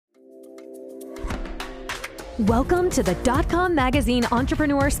Welcome to the DotCom Magazine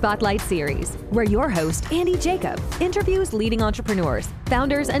Entrepreneur Spotlight Series, where your host, Andy Jacob, interviews leading entrepreneurs,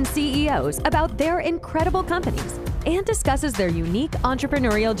 founders, and CEOs about their incredible companies and discusses their unique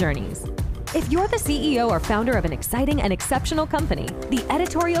entrepreneurial journeys. If you're the CEO or founder of an exciting and exceptional company, the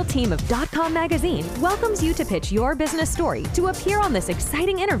editorial team of DotCom Magazine welcomes you to pitch your business story to appear on this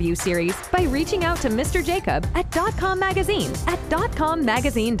exciting interview series by reaching out to Mr. Jacob at DotCom Magazine at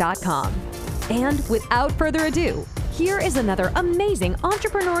dotcommagazine.com. And without further ado, here is another amazing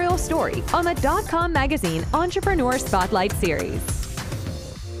entrepreneurial story on the DotCom Magazine Entrepreneur Spotlight Series.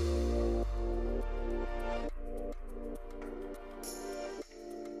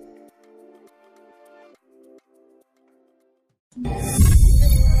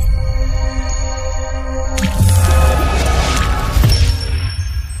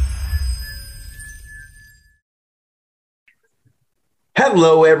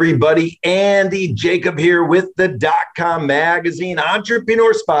 Hello, everybody. Andy Jacob here with the DotCom Magazine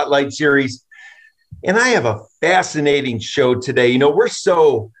Entrepreneur Spotlight Series. And I have a fascinating show today. You know, we're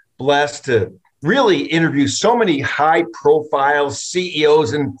so blessed to really interview so many high-profile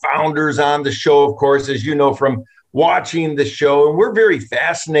CEOs and founders on the show, of course, as you know from watching the show. And we're very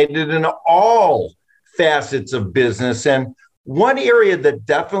fascinated in all facets of business. And one area that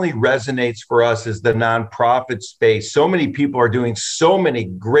definitely resonates for us is the nonprofit space. So many people are doing so many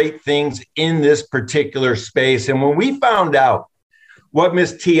great things in this particular space. And when we found out what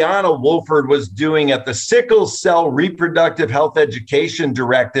Miss Teonna Woolford was doing at the Sickle Cell Reproductive Health Education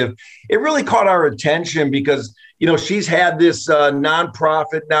Directive, it really caught our attention because, you know, she's had this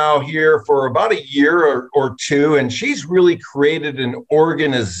nonprofit now here for about a year or two, and she's really created an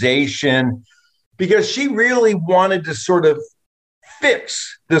organization because she really wanted to sort of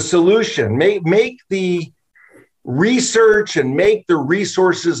fix the solution, make the research and make the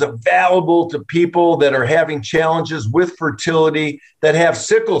resources available to people that are having challenges with fertility that have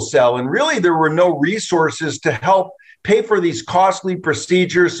sickle cell. And really, there were no resources to help pay for these costly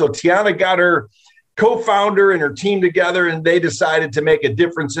procedures. So Teonna got her co-founder and her team together, and they decided to make a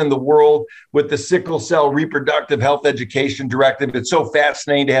difference in the world with the Sickle Cell Reproductive Health Education Directive. It's so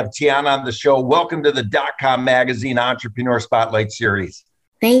fascinating to have Teonna on the show. Welcome to the DotCom Magazine Entrepreneur Spotlight Series.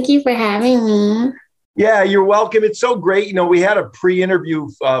 Thank you for having me. Yeah, you're welcome. It's so great. You know, we had a pre-interview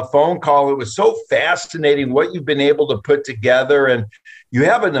phone call. It was so fascinating what you've been able to put together. And you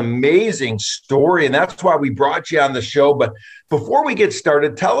have an amazing story, and that's why we brought you on the show. But before we get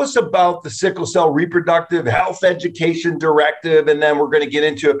started, tell us about the Sickle Cell Reproductive Health Education Directive, and then we're going to get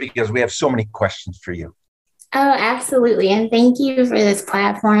into it because we have so many questions for you. Oh, absolutely. And thank you for this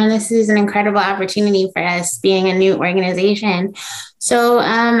platform. This is an incredible opportunity for us being a new organization. So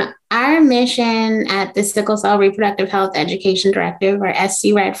our mission at the Sickle Cell Reproductive Health Education Directive, or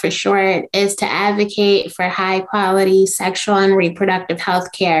SCRED for short, is to advocate for high quality sexual and reproductive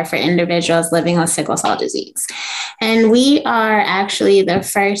health care for individuals living with sickle cell disease. And we are actually the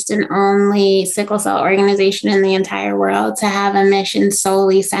first and only sickle cell organization in the entire world to have a mission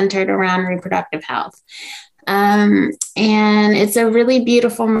solely centered around reproductive health. And it's a really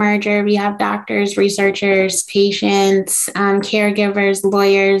beautiful merger. We have doctors, researchers, patients, caregivers,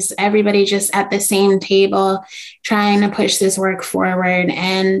 lawyers, everybody just at the same table trying to push this work forward.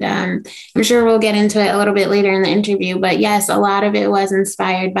 And I'm sure we'll get into it a little bit later in the interview. But yes, a lot of it was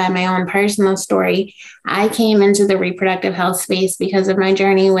inspired by my own personal story. I came into the reproductive health space because of my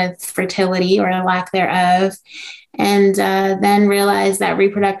journey with fertility or lack thereof. And then realized that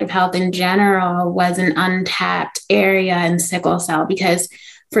reproductive health in general was an untapped area in sickle cell because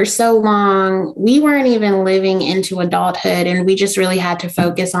for so long, we weren't even living into adulthood and we just really had to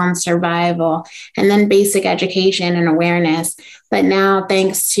focus on survival and then basic education and awareness. But now,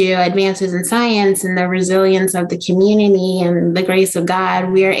 thanks to advances in science and the resilience of the community and the grace of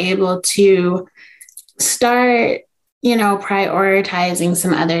God, we are able to start prioritizing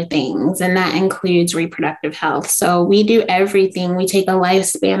some other things, and that includes reproductive health. So we do everything. We take a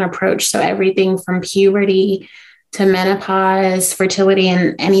lifespan approach. So everything from puberty to menopause, fertility,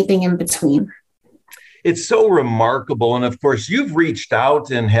 and anything in between. It's so remarkable. And of course, you've reached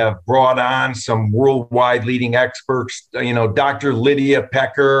out and have brought on some worldwide leading experts, Dr. Lydia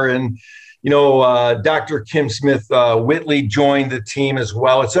Pecker and Dr. Kim Smith Whitley joined the team as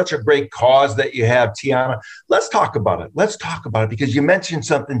well. It's such a great cause that you have, Teonna. Let's talk about it. Because you mentioned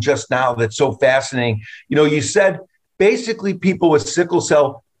something just now that's so fascinating. You said basically people with sickle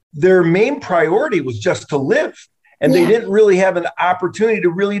cell, their main priority was just to live. And they didn't really have an opportunity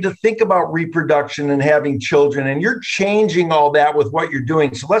to think about reproduction and having children. And you're changing all that with what you're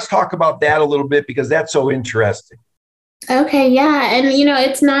doing. So let's talk about that a little bit because that's so interesting. Okay, yeah. And,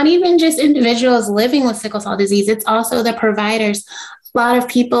 it's not even just individuals living with sickle cell disease, it's also the providers. A lot of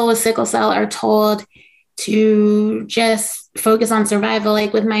people with sickle cell are told to just focus on survival.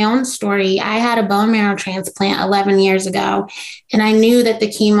 Like with my own story, I had a bone marrow transplant 11 years ago, and I knew that the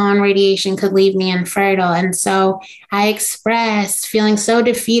chemo and radiation could leave me infertile. And so I expressed feeling so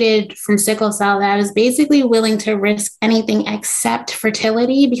defeated from sickle cell that I was basically willing to risk anything except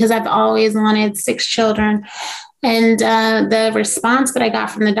fertility because I've always wanted 6 children. And the response that I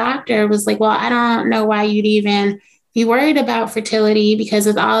got from the doctor was like, well, I don't know why you'd even be worried about fertility because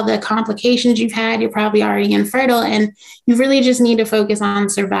with all the complications you've had, you're probably already infertile. And you really just need to focus on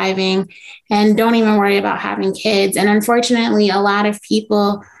surviving and don't even worry about having kids. And unfortunately, a lot of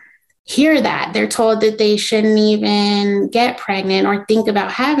people hear that. They're told that they shouldn't even get pregnant or think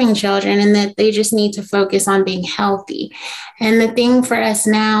about having children and that they just need to focus on being healthy. And the thing for us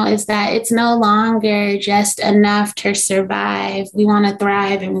now is that it's no longer just enough to survive. We want to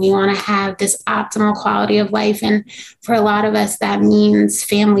thrive and we want to have this optimal quality of life. And for a lot of us, that means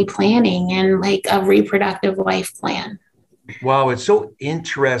family planning and like a reproductive life plan. Wow, it's so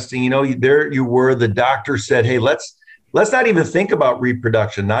interesting. There you were, the doctor said, hey, let's not even think about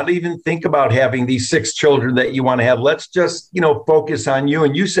reproduction, not even think about having these 6 children that you want to have. Let's just, focus on you.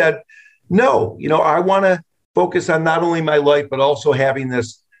 And you said, no, I want to focus on not only my life, but also having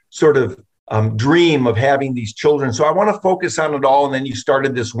this sort of dream of having these children. So I want to focus on it all. And then you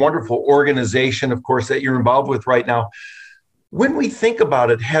started this wonderful organization, of course, that you're involved with right now. When we think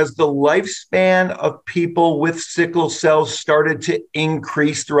about it, has the lifespan of people with sickle cells started to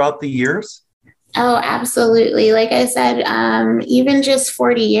increase throughout the years? Oh, absolutely. Like I said, even just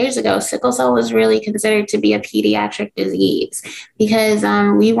 40 years ago, sickle cell was really considered to be a pediatric disease because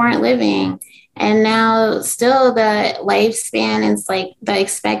we weren't living. And now still the lifespan is like the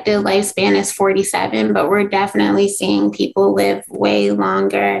expected lifespan is 47, but we're definitely seeing people live way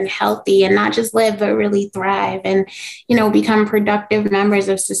longer and healthy and not just live, but really thrive and, become productive members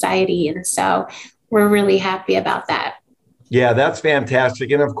of society. And so we're really happy about that. Yeah, that's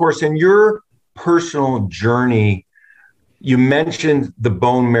fantastic. And of course, in your personal journey, you mentioned the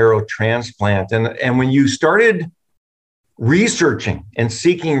bone marrow transplant. And when you started researching and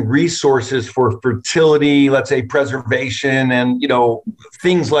seeking resources for fertility, let's say preservation and,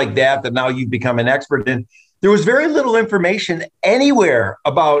 things like that now you've become an expert in, there was very little information anywhere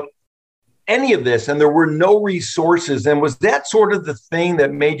about any of this. And there were no resources. And was that sort of the thing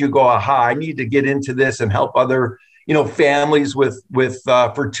that made you go, aha, I need to get into this and help other, families with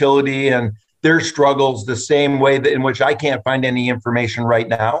fertility and their struggles the same way in which I can't find any information right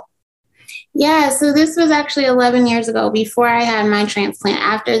now? Yeah, so this was actually 11 years ago before I had my transplant.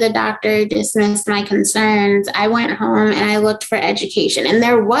 After the doctor dismissed my concerns, I went home and I looked for education. And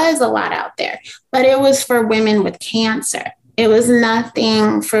there was a lot out there, but it was for women with cancer. It was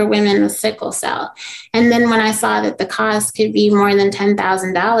nothing for women with sickle cell. And then when I saw that the cost could be more than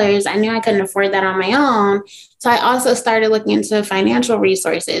 $10,000, I knew I couldn't afford that on my own. So I also started looking into financial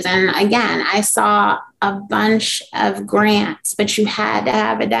resources. And again, I saw a bunch of grants, but you had to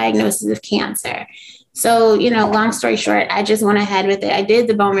have a diagnosis of cancer. So, long story short, I just went ahead with it. I did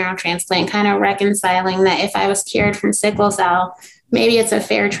the bone marrow transplant, kind of reconciling that if I was cured from sickle cell, maybe it's a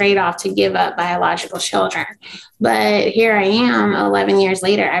fair trade-off to give up biological children. But here I am 11 years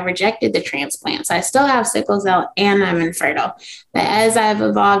later, I rejected the transplant. So I still have sickle cell and I'm infertile. But as I've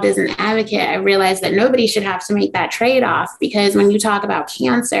evolved as an advocate, I realized that nobody should have to make that trade-off because when you talk about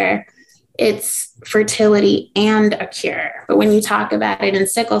cancer, it's fertility and a cure. But when you talk about it in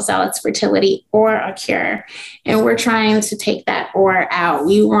sickle cell, it's fertility or a cure. And we're trying to take that or out.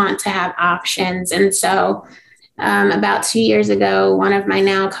 We want to have options. And so about 2 years ago, one of my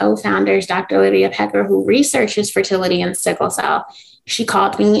now co-founders, Dr. Lydia Pecker, who researches fertility in sickle cell, she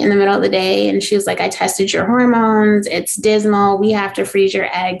called me in the middle of the day and she was like, I tested your hormones. It's dismal. We have to freeze your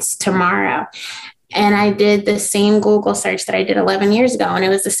eggs tomorrow. And I did the same Google search that I did 11 years ago. And it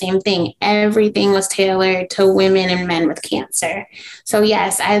was the same thing. Everything was tailored to women and men with cancer. So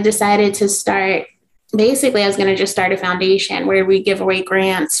yes, I decided to start. Basically, I was going to just start a foundation where we give away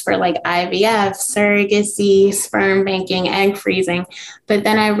grants for like IVF, surrogacy, sperm banking, egg freezing. But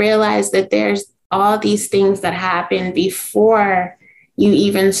then I realized that there's all these things that happen before you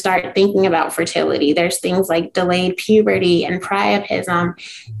even start thinking about fertility. There's things like delayed puberty and priapism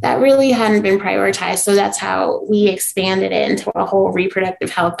that really hadn't been prioritized. So that's how we expanded it into a whole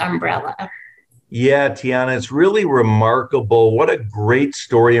reproductive health umbrella. Yeah, Teonna, it's really remarkable. What a great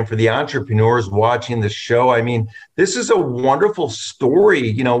story. And for the entrepreneurs watching the show, I mean, this is a wonderful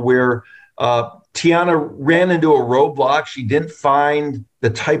story, where Teonna ran into a roadblock. She didn't find the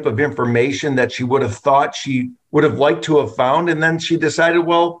type of information that she would have thought she would have liked to have found. And then she decided,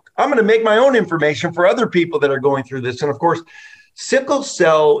 well, I'm going to make my own information for other people that are going through this. And of course, sickle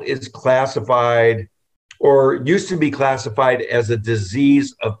cell is classified, or used to be classified, as a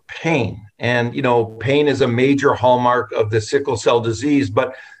disease of pain. And, pain is a major hallmark of the sickle cell disease,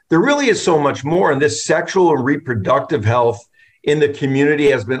 but there really is so much more. And this sexual and reproductive health in the community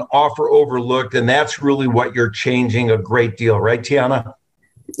has been overlooked. And that's really what you're changing a great deal, right, Teonna?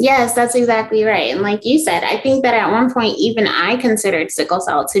 Yes, that's exactly right. And like you said, I think that at one point, even I considered sickle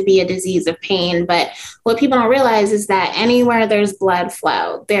cell to be a disease of pain. But what people don't realize is that anywhere there's blood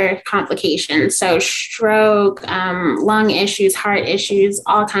flow, there are complications. So stroke, lung issues, heart issues,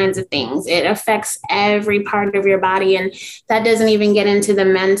 all kinds of things. It affects every part of your body. And that doesn't even get into the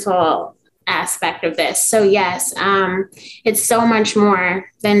mental aspect of this. So yes, it's so much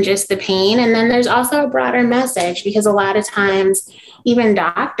more than just the pain. And then there's also a broader message, because a lot of times even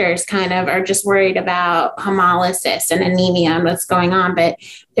doctors kind of are just worried about hemolysis and anemia and what's going on, but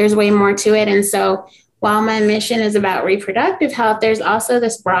there's way more to it. And so while my mission is about reproductive health, there's also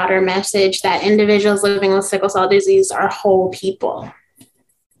this broader message that individuals living with sickle cell disease are whole people.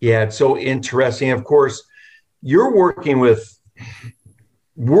 Yeah, it's so interesting. Of course, you're working with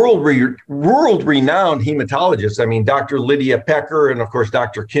world-renowned hematologists. I mean, Dr. Lydia Pecker and, of course,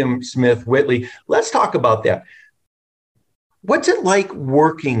 Dr. Kim Smith-Whitley. Let's talk about that. What's it like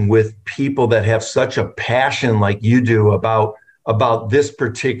working with people that have such a passion like you do about this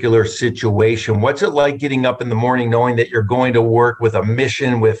particular situation? What's it like getting up in the morning knowing that you're going to work with a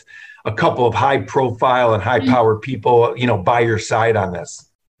mission with a couple of high-profile and high-power people, by your side on this?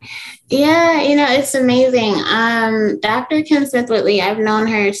 Yeah, it's amazing. Dr. Kim Smith-Whitley, I've known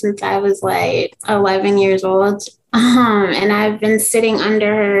her since I was like 11 years old. And I've been sitting under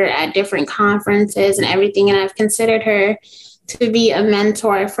her at different conferences and everything. And I've considered her to be a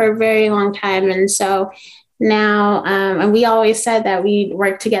mentor for a very long time. And so now, and we always said that we'd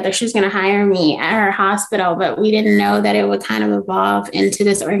work together. She was going to hire me at her hospital, but we didn't know that it would kind of evolve into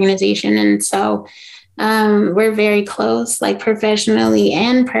this organization. And so we're very close, like professionally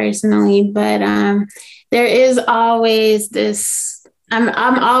and personally, but there is always this,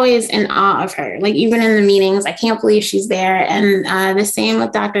 I'm always in awe of her. Like even in the meetings, I can't believe she's there. And the same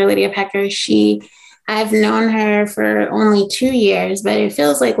with Dr. Lydia Pecker. I've known her for only 2 years, but it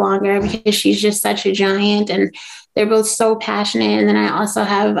feels like longer because she's just such a giant and they're both so passionate. And then I also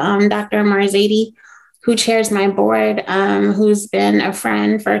have Dr. Marzadi, who chairs my board, who's been a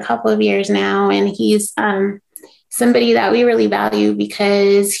friend for a couple of years now. And he's somebody that we really value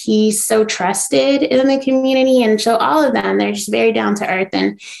because he's so trusted in the community. And so all of them, they're just very down to earth.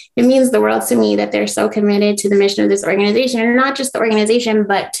 And it means the world to me that they're so committed to the mission of this organization, and not just the organization,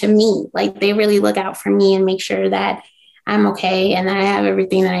 but to me. Like they really look out for me and make sure that I'm okay and that I have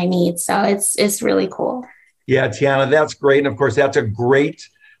everything that I need. So it's really cool. Yeah, Teonna, that's great. And of course, that's a great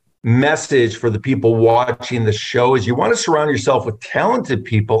message for the people watching the show is you want to surround yourself with talented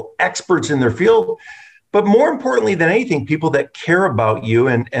people, experts in their field, but more importantly than anything, people that care about you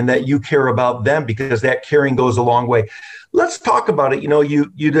and that you care about them, because that caring goes a long way. Let's talk about it.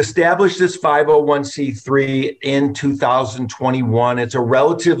 You'd established this 501c3 in 2021. It's a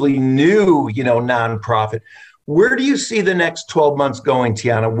relatively new, nonprofit. Where do you see the next 12 months going,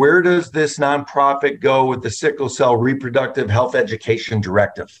 Teonna? Where does this nonprofit go with the Sickle Cell Reproductive Health Education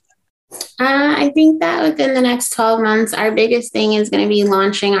Directive? I think that within the next 12 months, our biggest thing is going to be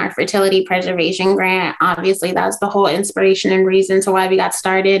launching our fertility preservation grant. Obviously, that's the whole inspiration and reason to why we got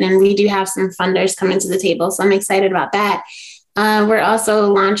started. And we do have some funders coming to the table. So I'm excited about that. We're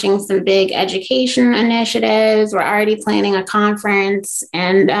also launching some big education initiatives. We're already planning a conference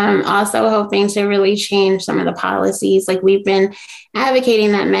and also hoping to really change some of the policies. Like we've been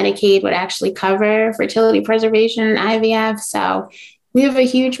advocating that Medicaid would actually cover fertility preservation and IVF. So we have a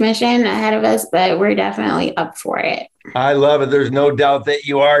huge mission ahead of us, but we're definitely up for it. I love it. There's no doubt that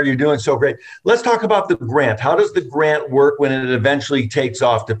you are. You're doing so great. Let's talk about the grant. How does the grant work when it eventually takes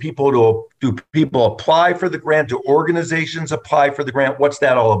off? Do people apply for the grant? Do organizations apply for the grant? What's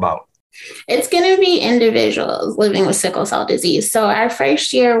that all about? It's going to be individuals living with sickle cell disease. So our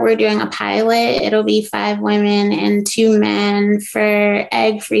first year, we're doing a pilot. It'll be 5 women and 2 men for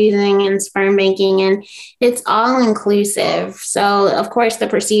egg freezing and sperm banking. And it's all inclusive. So of course, the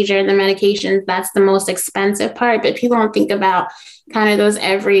procedure, the medications, that's the most expensive part. But people don't think about kind of those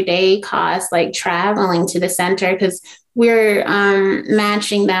everyday costs, like traveling to the center, because we're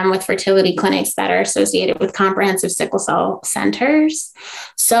matching them with fertility clinics that are associated with comprehensive sickle cell centers.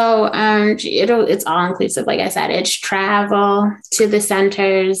 So it's all inclusive. Like I said, it's travel to the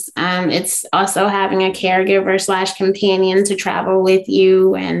centers. It's also having a caregiver / companion to travel with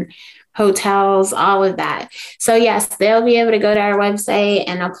you. And hotels, all of that. So yes, they'll be able to go to our website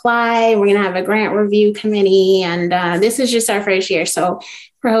and apply. We're going to have a grant review committee, and this is just our first year. So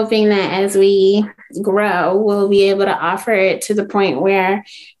we're hoping that as we grow, we'll be able to offer it to the point where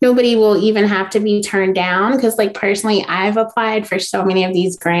nobody will even have to be turned down. Because like personally, I've applied for so many of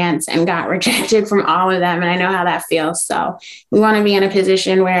these grants and got rejected from all of them. And I know how that feels. So we want to be in a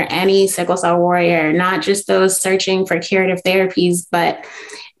position where any sickle cell warrior, not just those searching for curative therapies, but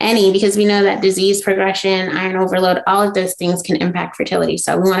because we know that disease progression, iron overload, all of those things can impact fertility.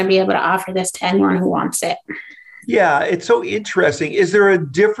 So we want to be able to offer this to anyone who wants it. Yeah, it's so interesting. Is there a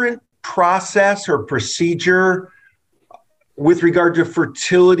different process or procedure with regard to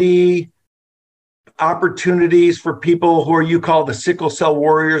fertility opportunities for people who you call the sickle cell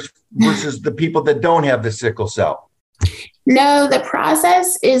warriors versus the people that don't have the sickle cell? No, the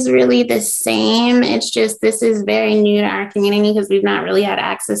process is really the same. It's just this is very new to our community because we've not really had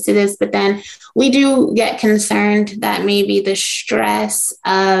access to this. But then we do get concerned that maybe the stress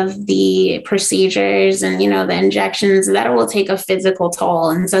of the procedures and, the injections, that will take a physical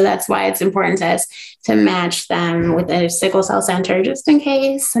toll. And so that's why it's important to us to match them with a sickle cell center just in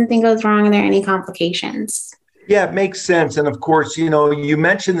case something goes wrong and there are any complications. Yeah, it makes sense. And of course, you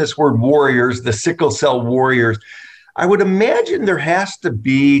mentioned this word warriors, the sickle cell warriors. I would imagine there has to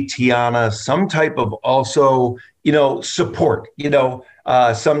be, Teonna, some type of also, support,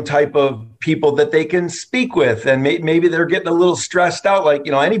 some type of people that they can speak with. And maybe they're getting a little stressed out like,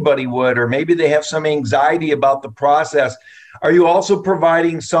 anybody would, or maybe they have some anxiety about the process. Are you also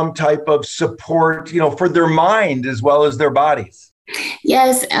providing some type of support, for their mind as well as their bodies?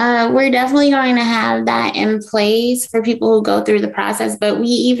 Yes, we're definitely going to have that in place for people who go through the process, but we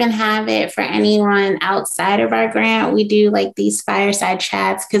even have it for anyone outside of our grant. We do like these fireside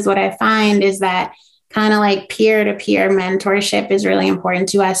chats because what I find is that kind of like peer-to-peer mentorship is really important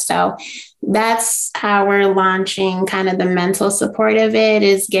to us. So that's how we're launching kind of the mental support of it,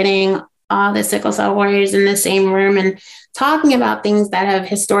 is getting all the sickle cell warriors in the same room and talking about things that have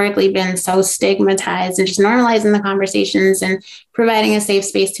historically been so stigmatized and just normalizing the conversations and providing a safe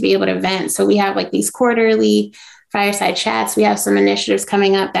space to be able to vent. So we have like these quarterly fireside chats. We have some initiatives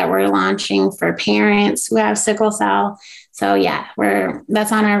coming up that we're launching for parents who have sickle cell. So yeah,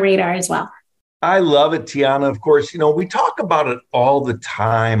 that's on our radar as well. I love it, Teonna. Of course, we talk about it all the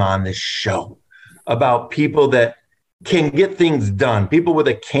time on this show about people that can get things done, people with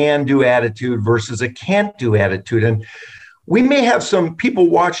a can-do attitude versus a can't-do attitude. And we may have some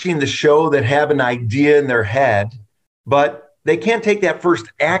people watching the show that have an idea in their head, but they can't take that first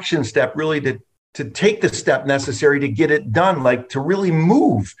action step really to take the step necessary to get it done, like to really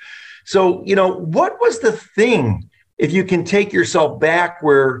move. So, what was the thing, if you can take yourself back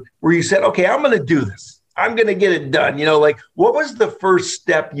where you said, okay, I'm going to do this, I'm going to get it done. What was the first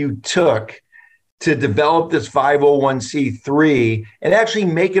step you took to develop this 501c3 and actually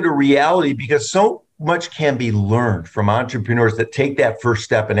make it a reality? Because so much can be learned from entrepreneurs that take that first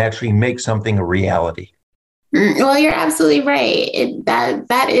step and actually make something a reality. Well, you're absolutely right.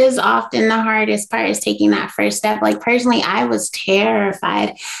 That is often the hardest part, is taking that first step. Like personally, I was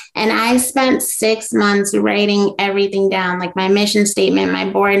terrified, and I spent 6 months writing everything down, like my mission statement, my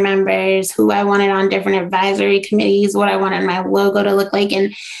board members, who I wanted on different advisory committees, what I wanted my logo to look like.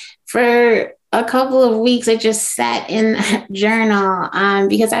 And for a couple of weeks, I just sat in that journal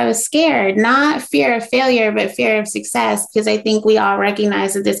because I was scared, not fear of failure, but fear of success, because I think we all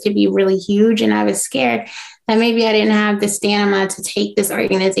recognize that this could be really huge. And I was scared that maybe I didn't have the stamina to take this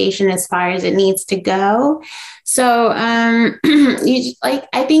organization as far as it needs to go. So I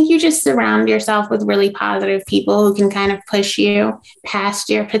think you just surround yourself with really positive people who can kind of push you past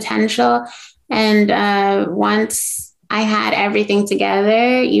your potential. And once I had everything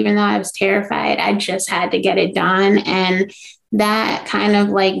together, even though I was terrified, I just had to get it done. And that kind of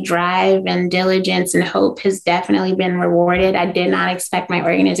like drive and diligence and hope has definitely been rewarded. I did not expect my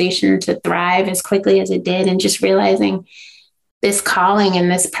organization to thrive as quickly as it did. And just realizing this calling and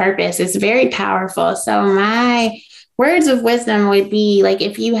this purpose is very powerful. So my words of wisdom would be like,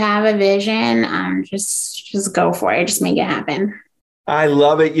 if you have a vision, just go for it. Just make it happen. I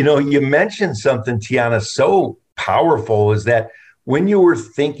love it. You mentioned something, Teonna, so powerful, is that when you were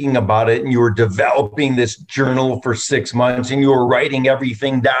thinking about it and you were developing this journal for 6 months and you were writing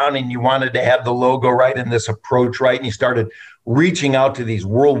everything down and you wanted to have the logo right and this approach right, and you started reaching out to these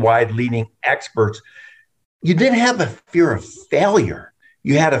worldwide leading experts, you didn't have a fear of failure.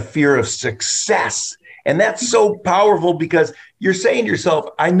 You had a fear of success. And that's so powerful, because you're saying to yourself,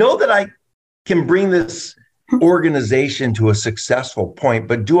 I know that I can bring this organization to a successful point,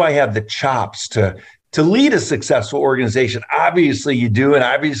 but do I have the chops to to lead a successful organization? Obviously you do, and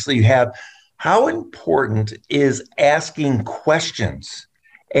obviously you have. How important is asking questions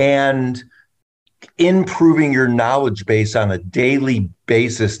and improving your knowledge base on a daily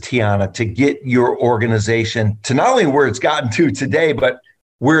basis, Teonna, to get your organization to not only where it's gotten to today, but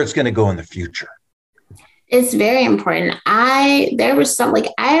where it's going to go in the future? It's very important. There was some,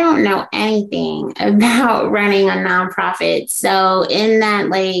 like, I don't know anything about running a nonprofit. So in that,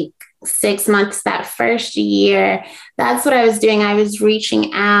 like, 6 months, that first year, that's what I was doing. I was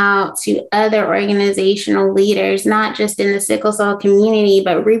reaching out to other organizational leaders, not just in the sickle cell community,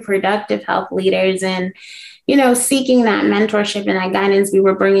 but reproductive health leaders, and, seeking that mentorship and that guidance. We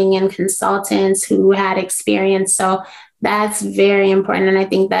were bringing in consultants who had experience. So that's very important. And I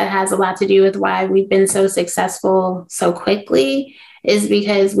think that has a lot to do with why we've been so successful so quickly, is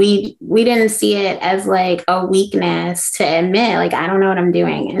because we didn't see it as like a weakness to admit, like, I don't know what I'm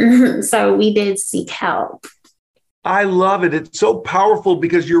doing. So we did seek help. I love it. It's so powerful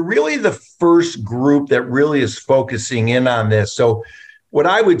because you're really the first group that really is focusing in on this. So what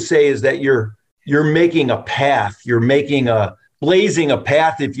I would say is that you're making a path, blazing a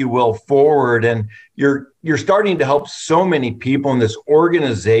path, if you will, forward. And you're starting to help so many people, and this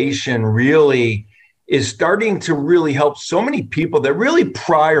organization really is starting to really help so many people that really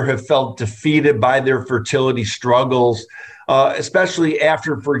prior have felt defeated by their fertility struggles, especially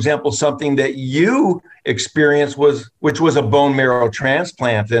after, for example, something that you experienced which was a bone marrow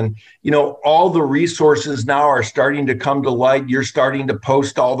transplant. And, all the resources now are starting to come to light. You're starting to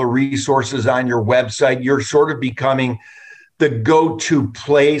post all the resources on your website. You're sort of becoming the go-to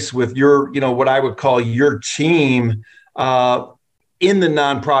place with your, what I would call your team in the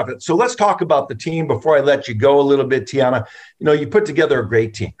nonprofit. So let's talk about the team before I let you go a little bit, Teonna. You put together a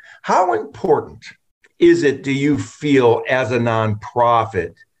great team. How important is it, do you feel, as a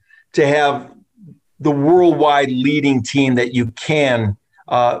nonprofit to have the worldwide leading team that you can,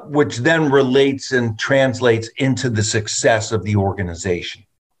 which then relates and translates into the success of the organization?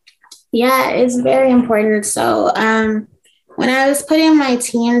 Yeah, it's very important. So when I was putting my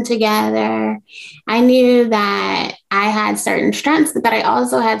team together, I knew that I had certain strengths, but that I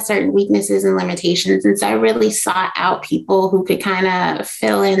also had certain weaknesses and limitations. And so I really sought out people who could kind of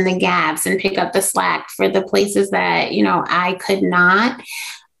fill in the gaps and pick up the slack for the places that, I could not.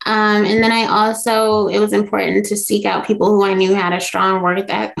 And then it was important to seek out people who I knew had a strong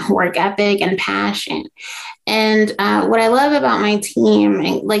work ethic and passion. And what I love about my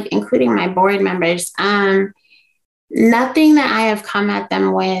team, like including my board members, nothing that I have come at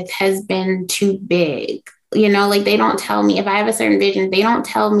them with has been too big. Like, they don't tell me if I have a certain vision, they don't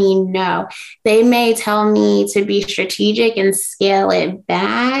tell me no. They may tell me to be strategic and scale it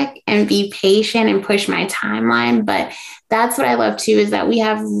back and be patient and push my timeline. But that's what I love too, is that we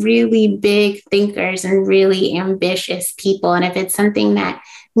have really big thinkers and really ambitious people. And if it's something that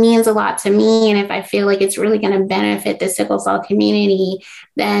means a lot to me, and if I feel like it's really going to benefit the sickle cell community,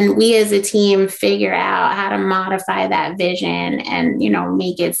 then we as a team figure out how to modify that vision and,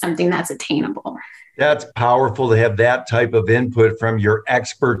 make it something that's attainable. That's powerful to have that type of input from your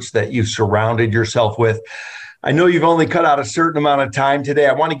experts that you've surrounded yourself with. I know you've only cut out a certain amount of time today.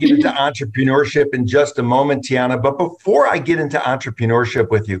 I want to get into entrepreneurship in just a moment, Teonna. But before I get into entrepreneurship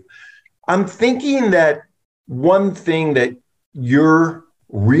with you, I'm thinking that one thing that you're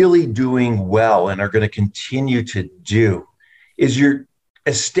really doing well and are going to continue to do is you're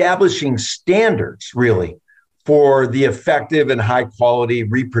establishing standards, really, for the effective and high quality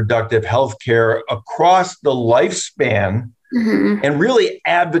reproductive health care across the lifespan, and really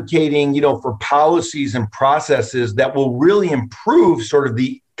advocating, for policies and processes that will really improve sort of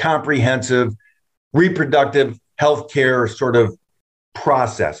the comprehensive reproductive health care sort of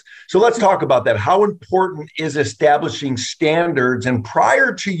process. So let's talk about that. How important is establishing standards? And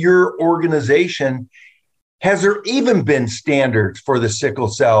prior to your organization, has there even been standards for the sickle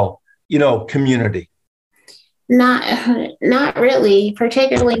cell, community? Not really,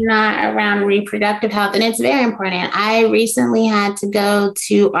 particularly not around reproductive health. And it's very important. I recently had to go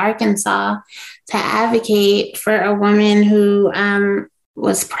to Arkansas to advocate for a woman who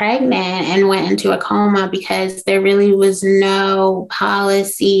was pregnant and went into a coma because there really was no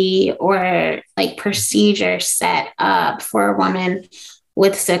policy or like procedure set up for a woman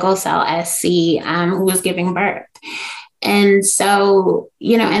with sickle cell SC who was giving birth. And so,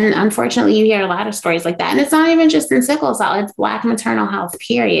 and unfortunately you hear a lot of stories like that. And it's not even just in sickle cell, it's Black maternal health,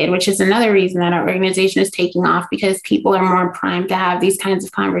 period, which is another reason that our organization is taking off, because people are more primed to have these kinds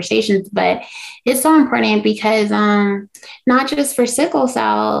of conversations. But it's so important because not just for sickle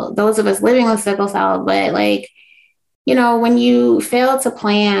cell, those of us living with sickle cell, but like when you fail to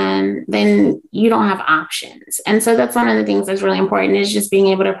plan, then you don't have options. And so that's one of the things that's really important, is just being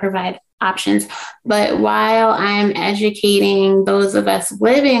able to provide options. But while I'm educating those of us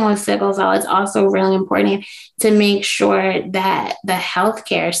living with sickle cell, it's also really important to make sure that the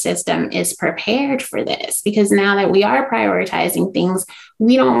healthcare system is prepared for this, because now that we are prioritizing things,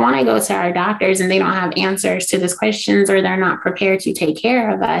 we don't want to go to our doctors and they don't have answers to these questions, or they're not prepared to take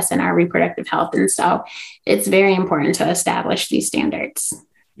care of us and our reproductive health. And so it's very important to establish these standards.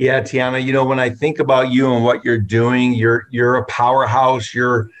 Yeah, Teonna, when I think about you and what you're doing, you're a powerhouse.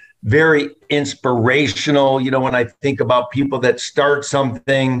 You're very inspirational. When I think about people that start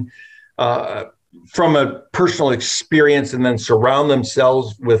something from a personal experience and then surround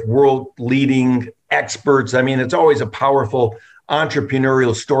themselves with world leading experts, I mean, it's always a powerful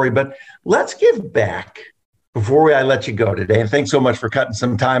entrepreneurial story. But let's give back before I let you go today. And thanks so much for cutting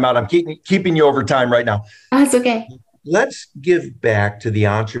some time out. I'm keeping you over time right now. That's okay. Let's give back to the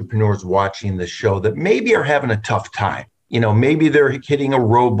entrepreneurs watching the show that maybe are having a tough time. Maybe they're hitting a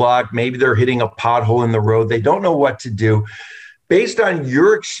roadblock, maybe they're hitting a pothole in the road. They don't know what to do. Based on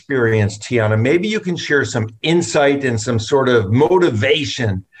your experience, Teonna, maybe you can share some insight and some sort of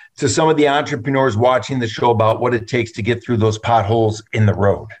motivation to some of the entrepreneurs watching the show about what it takes to get through those potholes in the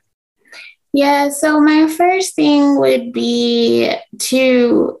road. Yeah, so my first thing would be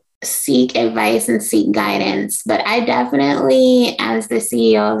to seek advice and seek guidance. But I definitely, as the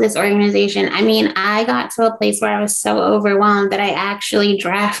CEO of this organization, I got to a place where I was so overwhelmed that I actually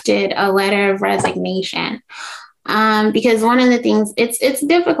drafted a letter of resignation. Because one of the things, it's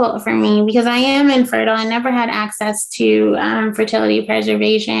difficult for me because I am infertile. I never had access to fertility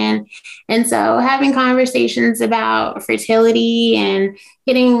preservation. And so having conversations about fertility and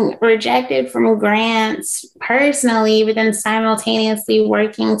getting rejected from grants personally, but then simultaneously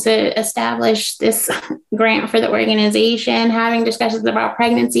working to establish this grant for the organization, having discussions about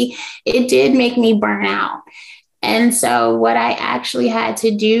pregnancy, it did make me burn out. And so what I actually had to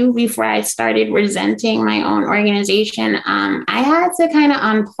do before I started resenting my own organization, I had to kind of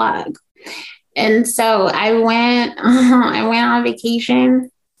unplug. And so I went on vacation.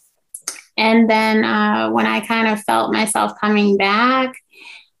 And then when I kind of felt myself coming back,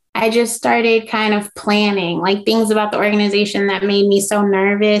 I just started kind of planning like things about the organization that made me so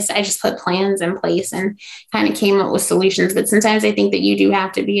nervous. I just put plans in place and kind of came up with solutions. But sometimes I think that you do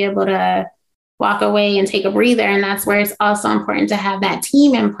have to be able to walk away and take a breather. And that's where it's also important to have that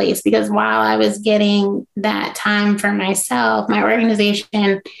team in place, because while I was getting that time for myself, my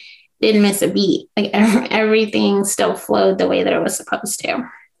organization didn't miss a beat. Like everything still flowed the way that it was supposed to.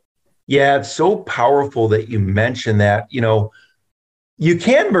 Yeah, it's so powerful that you mentioned that. You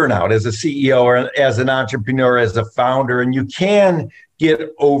can burn out as a CEO or as an entrepreneur, as a founder, and you can get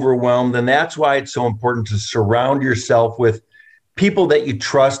overwhelmed. And that's why it's so important to surround yourself with people that you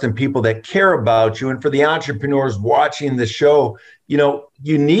trust and people that care about you. And for the entrepreneurs watching the show,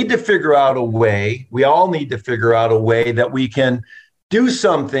 you need to figure out a way. We all need to figure out a way that we can do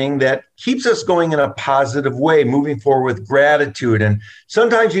something that keeps us going in a positive way, moving forward with gratitude. And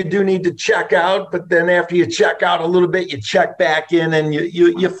sometimes you do need to check out, but then after you check out a little bit, you check back in, and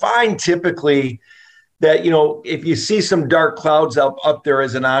you find typically that, if you see some dark clouds up there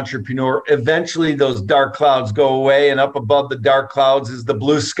as an entrepreneur, eventually those dark clouds go away, and up above the dark clouds is the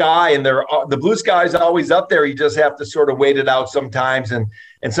blue sky, and the blue sky is always up there. You just have to sort of wait it out sometimes. And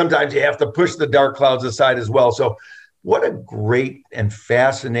sometimes you have to push the dark clouds aside as well. So what a great and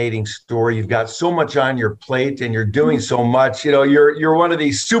fascinating story. You've got so much on your plate and you're doing so much. You're one of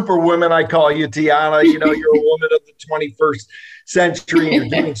these super women, I call you, Teonna. You're a woman of the 21st century. You're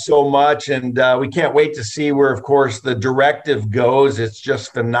doing so much. And we can't wait to see where, of course, the Directive goes. It's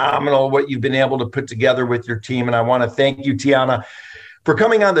just phenomenal what you've been able to put together with your team. And I want to thank you, Teonna, for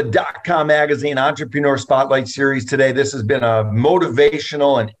coming on the DotCom Magazine Entrepreneur Spotlight Series today. This has been a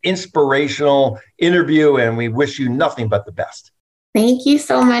motivational and inspirational interview, and we wish you nothing but the best. Thank you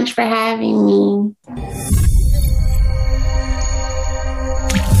so much for having me.